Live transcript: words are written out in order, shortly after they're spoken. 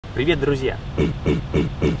Привет, друзья!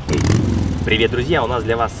 Привет, друзья! У нас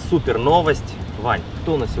для вас супер новость. Вань,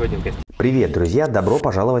 кто у нас сегодня в гостях? Привет, друзья! Добро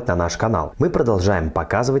пожаловать на наш канал. Мы продолжаем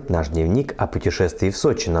показывать наш дневник о путешествии в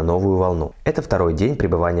Сочи на Новую Волну. Это второй день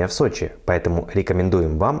пребывания в Сочи, поэтому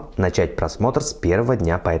рекомендуем вам начать просмотр с первого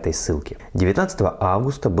дня по этой ссылке. 19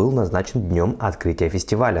 августа был назначен днем открытия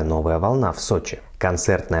фестиваля «Новая Волна» в Сочи.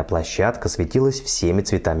 Концертная площадка светилась всеми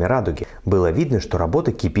цветами радуги. Было видно, что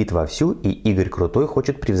работа кипит вовсю, и Игорь Крутой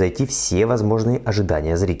хочет превзойти все возможные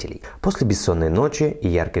ожидания зрителей. После бессонной ночи и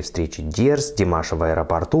яркой встречи Dears, Димаша в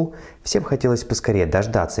аэропорту, всем хотелось поскорее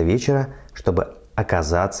дождаться вечера, чтобы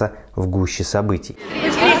оказаться в гуще событий.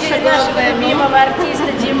 Вы встретили нашего любимого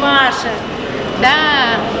артиста Димаша.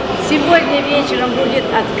 Да, сегодня вечером будет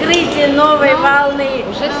открытие новой волны.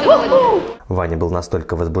 Уже сегодня. Ваня был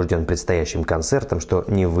настолько возбужден предстоящим концертом, что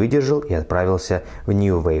не выдержал и отправился в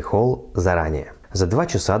Новый Холл заранее. За 2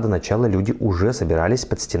 часа до начала люди уже собирались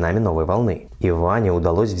под стенами Новой Волны, и Ване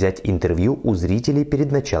удалось взять интервью у зрителей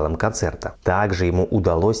перед началом концерта. Также ему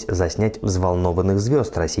удалось заснять взволнованных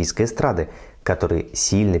звезд российской эстрады, которые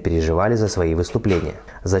сильно переживали за свои выступления.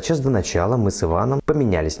 За час до начала мы с Иваном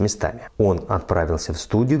поменялись местами. Он отправился в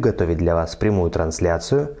студию готовить для вас прямую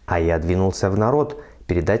трансляцию, а я двинулся в народ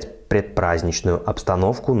передать предпраздничную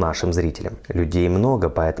обстановку нашим зрителям. Людей много,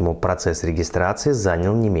 поэтому процесс регистрации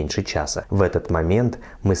занял не меньше часа. В этот момент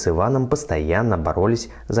мы с Иваном постоянно боролись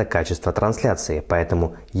за качество трансляции,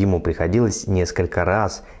 поэтому ему приходилось несколько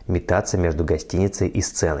раз метаться между гостиницей и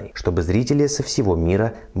сценой, чтобы зрители со всего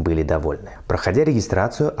мира были довольны. Проходя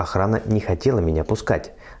регистрацию, охрана не хотела меня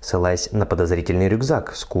пускать, ссылаясь на подозрительный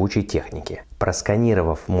рюкзак с кучей техники.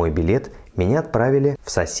 Просканировав мой билет, меня отправили в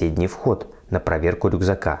соседний вход на проверку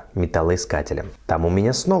рюкзака металлоискателем. Там у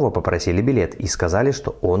меня снова попросили билет и сказали,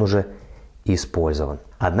 что он уже использован.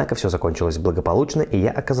 Однако все закончилось благополучно, и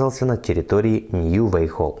я оказался на территории Новый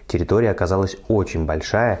Холл. Территория оказалась очень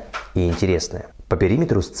большая и интересная. По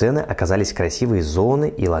периметру сцены оказались красивые зоны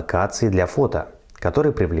и локации для фото,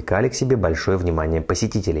 которые привлекали к себе большое внимание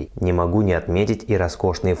посетителей. Не могу не отметить и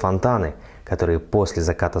роскошные фонтаны, которые после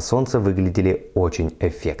заката солнца выглядели очень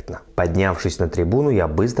эффектно. Поднявшись на трибуну, я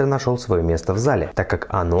быстро нашел свое место в зале, так как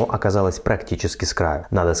оно оказалось практически с краю.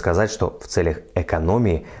 Надо сказать, что в целях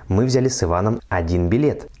экономии мы взяли с Иваном один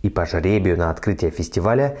билет, и по жребию на открытие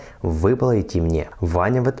фестиваля выпало идти мне.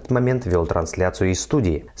 Ваня в этот момент вел трансляцию из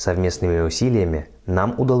студии. Совместными усилиями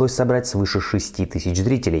нам удалось собрать свыше 6000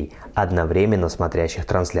 зрителей, одновременно смотрящих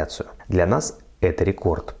трансляцию. Для нас это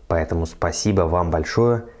рекорд, поэтому спасибо вам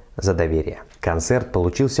большое за доверие. Концерт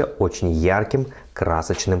получился очень ярким,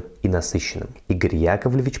 красочным и насыщенным. Игорь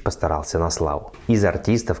Яковлевич постарался на славу. Из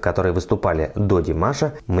артистов, которые выступали до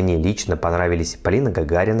Димаша, мне лично понравились Полина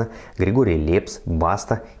Гагарина, Григорий Лепс,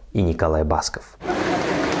 Баста и Николай Басков.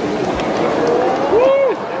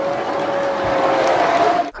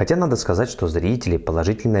 Хотя надо сказать, что зрители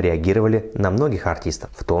положительно реагировали на многих артистов,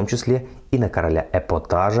 в том числе и на короля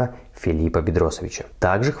эпатажа Филиппа Бедросовича.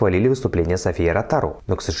 Также хвалили выступление Софии Ротару,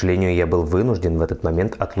 но, к сожалению, я был вынужден в этот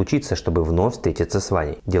момент отлучиться, чтобы вновь встретиться с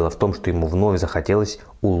Ваней. Дело в том, что ему вновь захотелось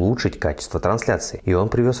улучшить качество трансляции, и он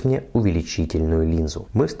привез мне увеличительную линзу.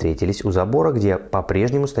 Мы встретились у забора, где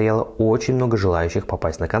по-прежнему стояло очень много желающих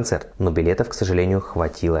попасть на концерт, но билетов, к сожалению,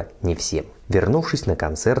 хватило не всем. Вернувшись на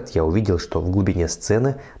концерт, я увидел, что в глубине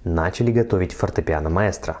сцены начали готовить фортепиано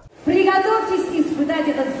маэстро. Приготовьтесь испытать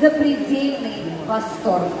этот запредельный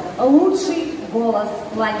восторг. Лучший голос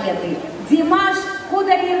планеты. Димаш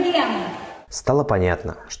Кудайберген. Стало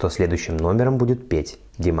понятно, что следующим номером будет петь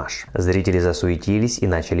Димаш. Зрители засуетились и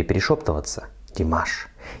начали перешептываться. Димаш.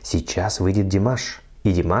 Сейчас выйдет Димаш.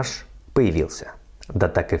 И Димаш появился. Да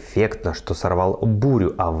так эффектно, что сорвал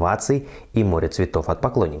бурю оваций и море цветов от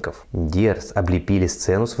поклонников. Dears облепили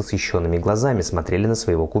сцену с восхищенными глазами, смотрели на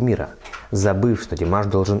своего кумира. Забыв, что Димаш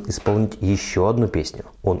должен исполнить еще одну песню,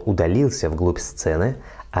 он удалился вглубь сцены,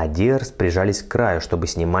 а Dears прижались к краю, чтобы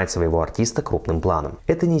снимать своего артиста крупным планом.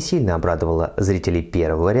 Это не сильно обрадовало зрителей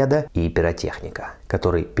первого ряда и пиротехника,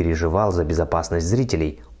 который переживал за безопасность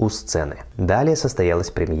зрителей у сцены. Далее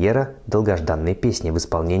состоялась премьера долгожданной песни в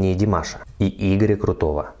исполнении Димаша и Игоря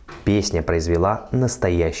Крутого. Песня произвела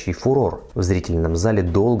настоящий фурор. В зрительном зале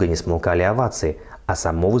долго не смолкали овации, а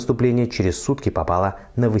само выступление через сутки попало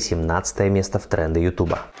на 18 место в тренды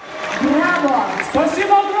Ютуба. Браво!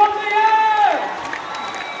 Спасибо огромное!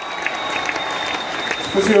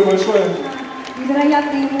 Спасибо большое.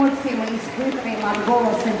 Невероятные эмоции мы испытываем от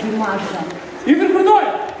голоса Димаша. Игорь Крутой!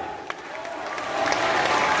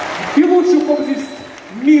 И лучший поп-артист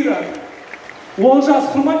мира.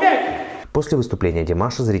 Лонжас Хрумабек. После выступления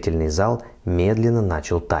Димаша зрительный зал медленно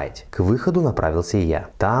начал таять. К выходу направился и я.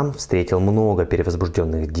 Там встретил много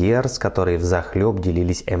перевозбужденных Dears, которые взахлеб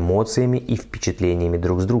делились эмоциями и впечатлениями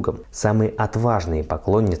друг с другом. Самые отважные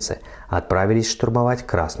поклонницы отправились штурмовать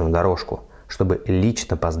красную дорожку, чтобы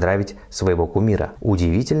лично поздравить своего кумира.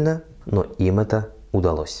 Удивительно, но им это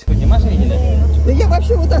удалось. Да я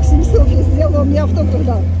вообще вот так с ним селфи сделала, у меня автограф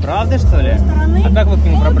дал. Правда, что ли? А как вы к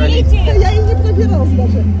нему пробрались? Да я и не пробиралась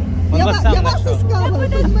даже. Я вас искала,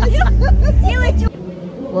 понимаете?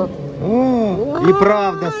 И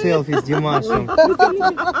правда селфи с Димашем.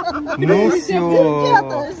 Ну все.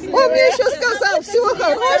 Он мне еще сказал, всего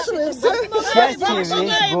хорошего и все. Счастье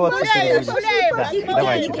весь год. Да,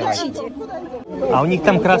 давайте. А у них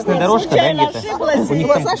там красная дорожка, да, где-то? У них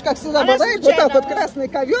там... Знаешь, как всегда бывает, вот так вот красный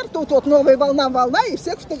ковер, тут вот новая волна, и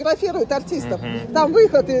всех фотографируют артистов. Там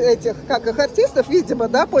выход этих, как их артистов, видимо,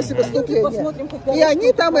 да, после выступления. И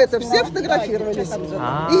они там все фотографировались.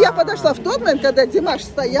 И я подошла в тот момент, когда Димаш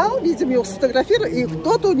стоял, видимо, его сфотографировали, и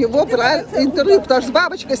кто-то у него брал интервью, потому что с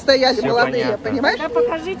бабочкой стояли все молодые, понятно. Понимаешь? Да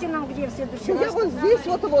покажите нам, где в следующий раз. Я вот здесь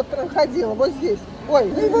вот проходила, вот здесь. Ой,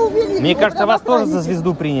 ну его увели. Мне кажется, вас тоже за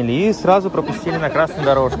звезду приняли и сразу пропустили на красную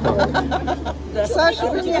дорожку. Саша,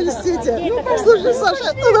 вы не льстите. Слушай,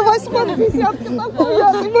 Саша, ты на 8-м десятке,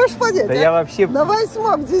 ты можешь понять? Да я вообще на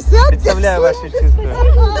 8-м десятке. Представляю ваши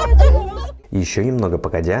чувства. Еще немного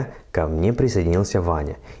погодя, ко мне присоединился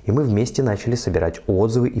Ваня, и мы вместе начали собирать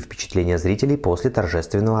отзывы и впечатления зрителей после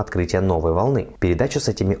торжественного открытия «Новой волны». Передача с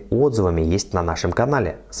этими отзывами есть на нашем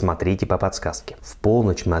канале, смотрите по подсказке. В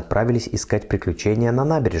полночь мы отправились искать приключения на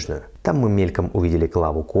набережную. Там мы мельком увидели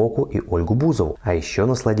Клаву Коку и Ольгу Бузову, а еще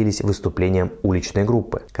насладились выступлением уличной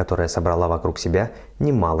группы, которая собрала вокруг себя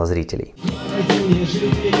немало зрителей.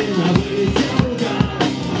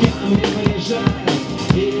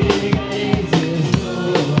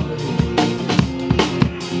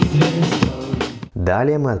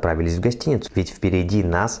 Далее мы отправились в гостиницу, ведь впереди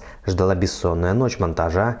нас ждала бессонная ночь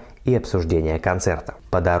монтажа и обсуждения концерта.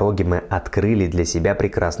 По дороге мы открыли для себя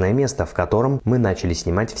прекрасное место, в котором мы начали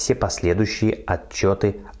снимать все последующие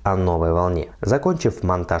отчеты о «Новой волне». Закончив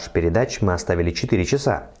монтаж передач, мы оставили 4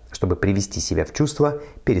 часа, чтобы привести себя в чувство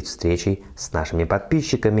перед встречей с нашими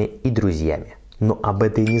подписчиками и друзьями. Но об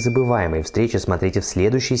этой незабываемой встрече смотрите в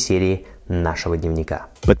следующей серии нашего дневника.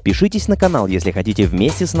 Подпишитесь на канал, если хотите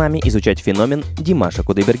вместе с нами изучать феномен Димаша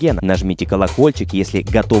Кудайбергена. Нажмите колокольчик, если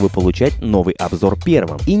готовы получать новый обзор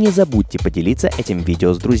первым. И не забудьте поделиться этим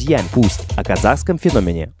видео с друзьями. Пусть о казахском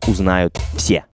феномене узнают все.